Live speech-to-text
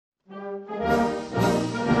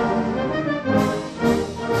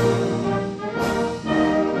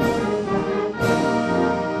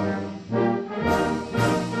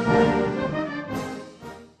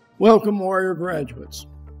Welcome, Warrior graduates.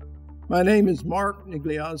 My name is Mark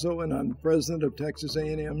Nigliazzo, and I'm the president of Texas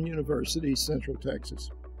A&M University, Central Texas.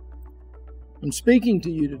 I'm speaking to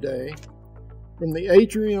you today from the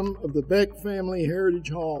atrium of the Beck Family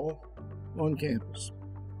Heritage Hall on campus.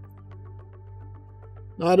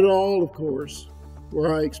 Not at all, of course,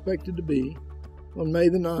 where I expected to be on May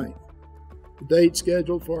the 9th, the date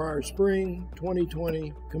scheduled for our spring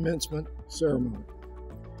 2020 commencement ceremony.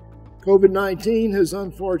 COVID-19 has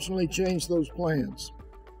unfortunately changed those plans,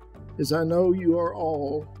 as I know you are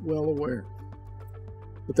all well aware.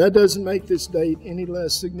 But that doesn't make this date any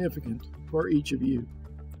less significant for each of you,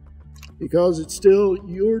 because it's still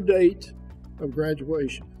your date of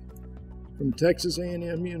graduation from Texas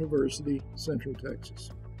A&M University, Central Texas.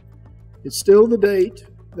 It's still the date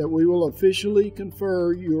that we will officially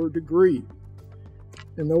confer your degree.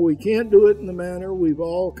 And though we can't do it in the manner we've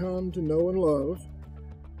all come to know and love,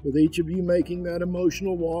 with each of you making that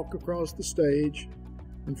emotional walk across the stage,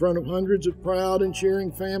 in front of hundreds of proud and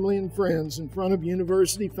cheering family and friends, in front of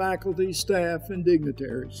university faculty, staff, and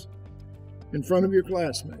dignitaries, in front of your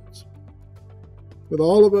classmates, with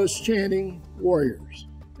all of us chanting "Warriors"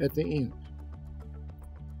 at the end.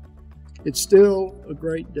 It's still a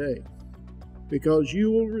great day, because you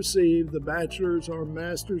will receive the bachelor's or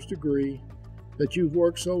master's degree that you've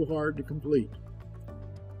worked so hard to complete.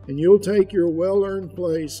 And you'll take your well-earned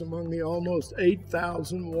place among the almost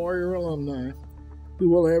 8,000 Warrior alumni who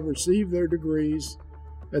will have received their degrees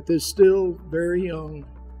at this still very young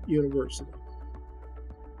university.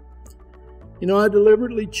 You know, I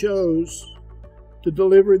deliberately chose to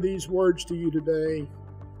deliver these words to you today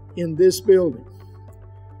in this building,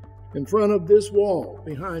 in front of this wall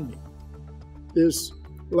behind me, this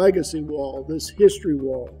legacy wall, this history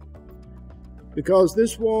wall, because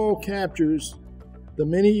this wall captures the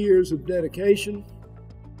many years of dedication,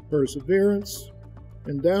 perseverance,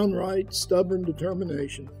 and downright stubborn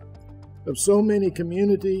determination of so many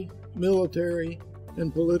community, military,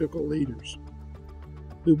 and political leaders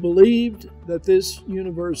who believed that this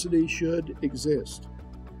university should exist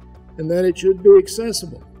and that it should be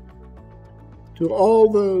accessible to all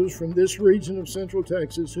those from this region of Central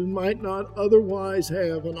Texas who might not otherwise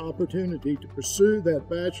have an opportunity to pursue that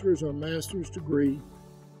bachelor's or master's degree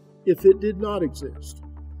if it did not exist.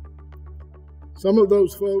 Some of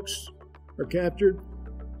those folks are captured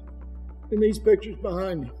in these pictures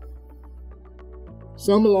behind me.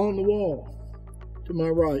 Some along the wall to my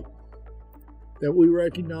right that we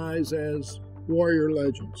recognize as warrior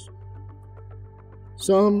legends.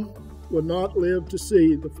 Some would not live to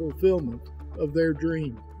see the fulfillment of their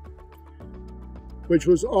dream, which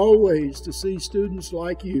was always to see students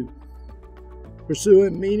like you pursue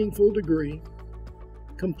a meaningful degree,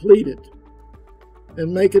 complete it,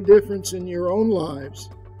 and make a difference in your own lives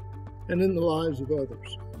and in the lives of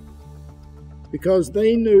others. Because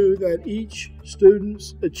they knew that each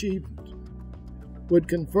student's achievement would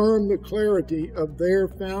confirm the clarity of their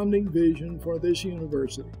founding vision for this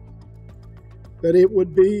university, that it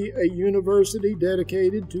would be a university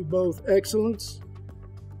dedicated to both excellence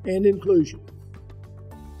and inclusion,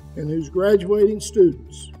 and whose graduating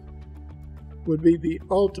students would be the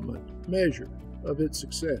ultimate measure of its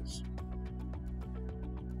success.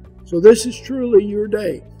 So this is truly your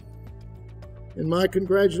day, and my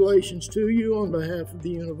congratulations to you on behalf of the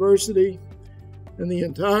university and the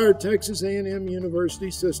entire Texas A&M University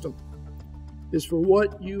system is for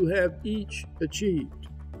what you have each achieved.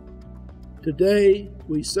 Today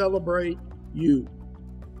we celebrate you,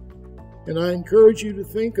 and I encourage you to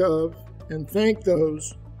think of and thank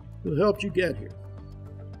those who helped you get here.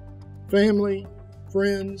 Family,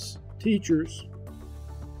 friends, teachers,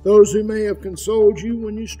 those who may have consoled you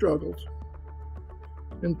when you struggled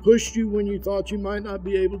and pushed you when you thought you might not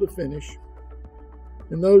be able to finish,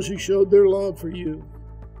 and those who showed their love for you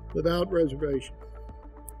without reservation.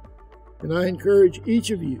 And I encourage each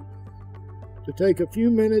of you to take a few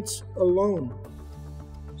minutes alone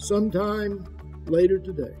sometime later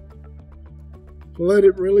today to let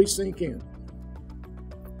it really sink in.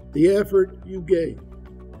 The effort you gave,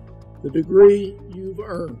 the degree you've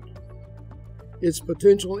earned, its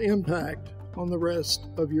potential impact on the rest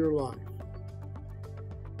of your life.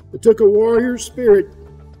 It took a warrior spirit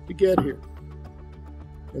to get here.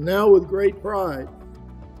 And now with great pride,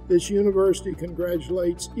 this university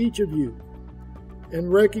congratulates each of you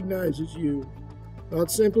and recognizes you not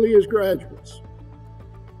simply as graduates,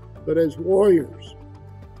 but as warriors.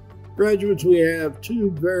 Graduates, we have two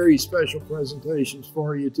very special presentations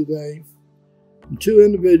for you today from two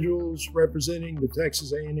individuals representing the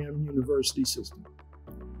Texas A&M University system.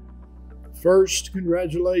 First,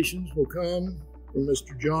 congratulations will come from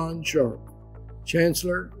Mr. John Sharp,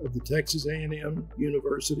 Chancellor of the Texas A&M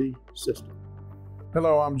University System.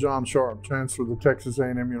 Hello, I'm John Sharp, Chancellor of the Texas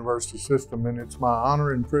A&M University System, and it's my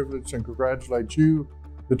honor and privilege to congratulate you,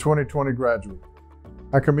 the 2020 graduate.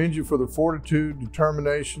 I commend you for the fortitude,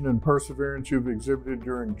 determination, and perseverance you've exhibited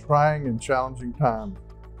during trying and challenging times.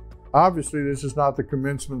 Obviously, this is not the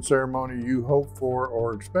commencement ceremony you hoped for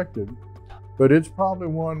or expected, but it's probably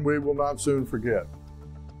one we will not soon forget.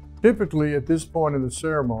 Typically, at this point in the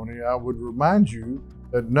ceremony, I would remind you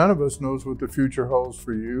that none of us knows what the future holds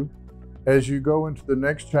for you as you go into the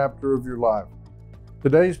next chapter of your life.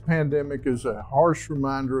 Today's pandemic is a harsh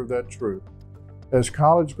reminder of that truth. As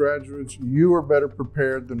college graduates, you are better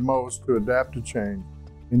prepared than most to adapt to change,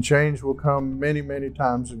 and change will come many, many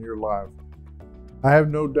times in your life. I have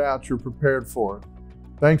no doubt you're prepared for it,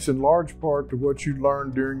 thanks in large part to what you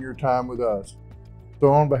learned during your time with us.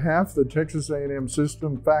 So on behalf of the Texas A&M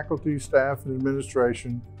system, faculty, staff, and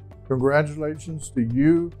administration, congratulations to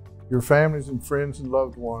you, your families and friends and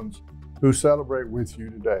loved ones who celebrate with you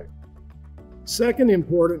today. Second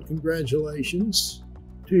important congratulations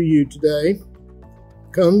to you today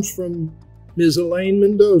comes from Ms. Elaine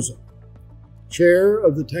Mendoza, Chair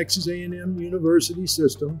of the Texas A&M University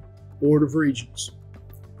System Board of Regents.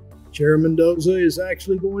 Chair Mendoza is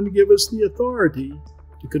actually going to give us the authority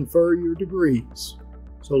to confer your degrees,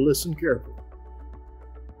 so listen carefully.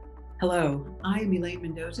 Hello, I am Elaine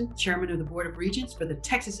Mendoza, Chairman of the Board of Regents for the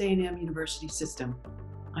Texas A&M University System.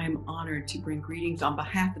 I am honored to bring greetings on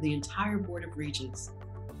behalf of the entire Board of Regents.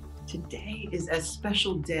 Today is a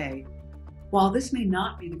special day. While this may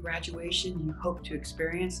not be the graduation you hope to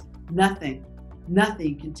experience, nothing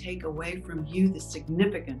can take away from you the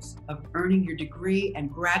significance of earning your degree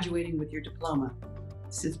and graduating with your diploma.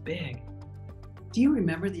 This is big. Do you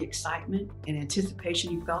remember the excitement and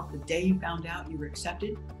anticipation you felt the day you found out you were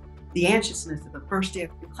accepted? The anxiousness of the first day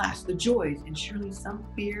of your class, the joys and surely some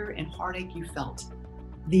fear and heartache you felt,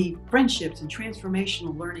 the friendships and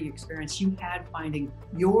transformational learning experience you had finding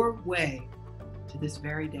your way to this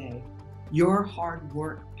very day. Your hard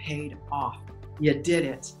work paid off. You did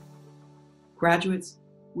it. Graduates,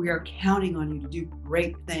 we are counting on you to do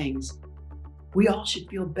great things. We all should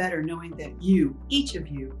feel better knowing that you, each of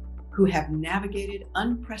you, who have navigated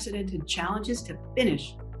unprecedented challenges to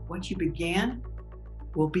finish what you began,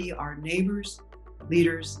 will be our neighbors,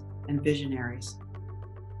 leaders, and visionaries.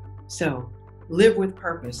 So, live with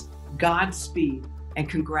purpose, Godspeed, and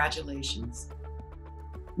congratulations.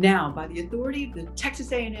 Now, by the authority of the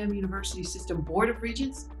Texas A&M University System Board of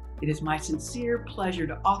Regents, it is my sincere pleasure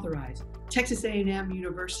to authorize Texas A&M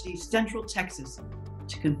University Central Texas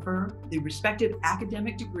to confer the respective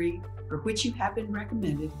academic degree for which you have been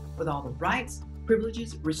recommended with all the rights,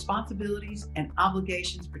 privileges, responsibilities, and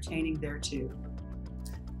obligations pertaining thereto.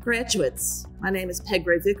 Graduates, my name is Peg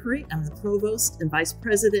Gray-Vickery. I'm the Provost and Vice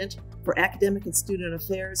President for Academic and Student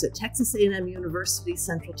Affairs at Texas A&M University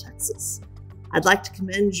Central Texas. I'd like to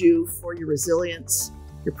commend you for your resilience,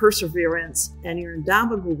 your perseverance, and your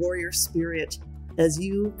indomitable warrior spirit as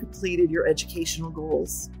you completed your educational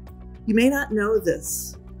goals. You may not know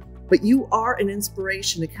this, but you are an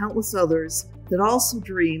inspiration to countless others that also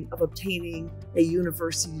dream of obtaining a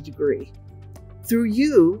university degree. Through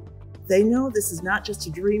you, they know this is not just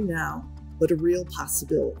a dream now, but a real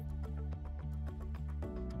possibility.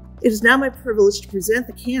 It is now my privilege to present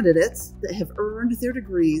the candidates that have earned their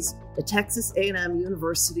degrees at Texas A&M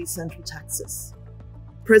University Central Texas.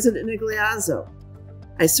 President Igliazzo,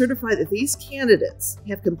 I certify that these candidates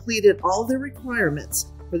have completed all their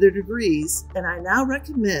requirements for their degrees, and I now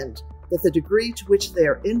recommend that the degree to which they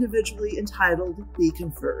are individually entitled be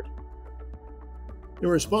conferred. In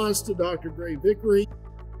response to Dr. Gray-Vickery,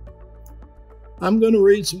 I'm going to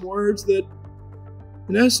read some words that,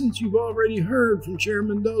 in essence, you've already heard from Chair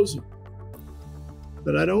Mendoza,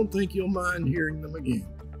 but I don't think you'll mind hearing them again.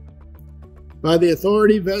 By the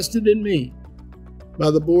authority vested in me by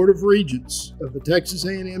the Board of Regents of the Texas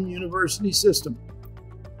A&M University System,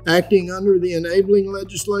 acting under the enabling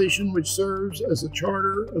legislation which serves as a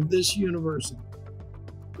charter of this university,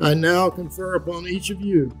 I now confer upon each of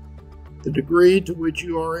you the degree to which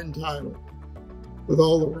you are entitled, with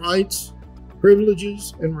all the rights,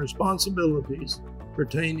 privileges, and responsibilities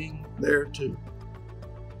pertaining thereto.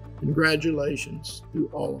 Congratulations to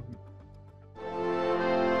all of you.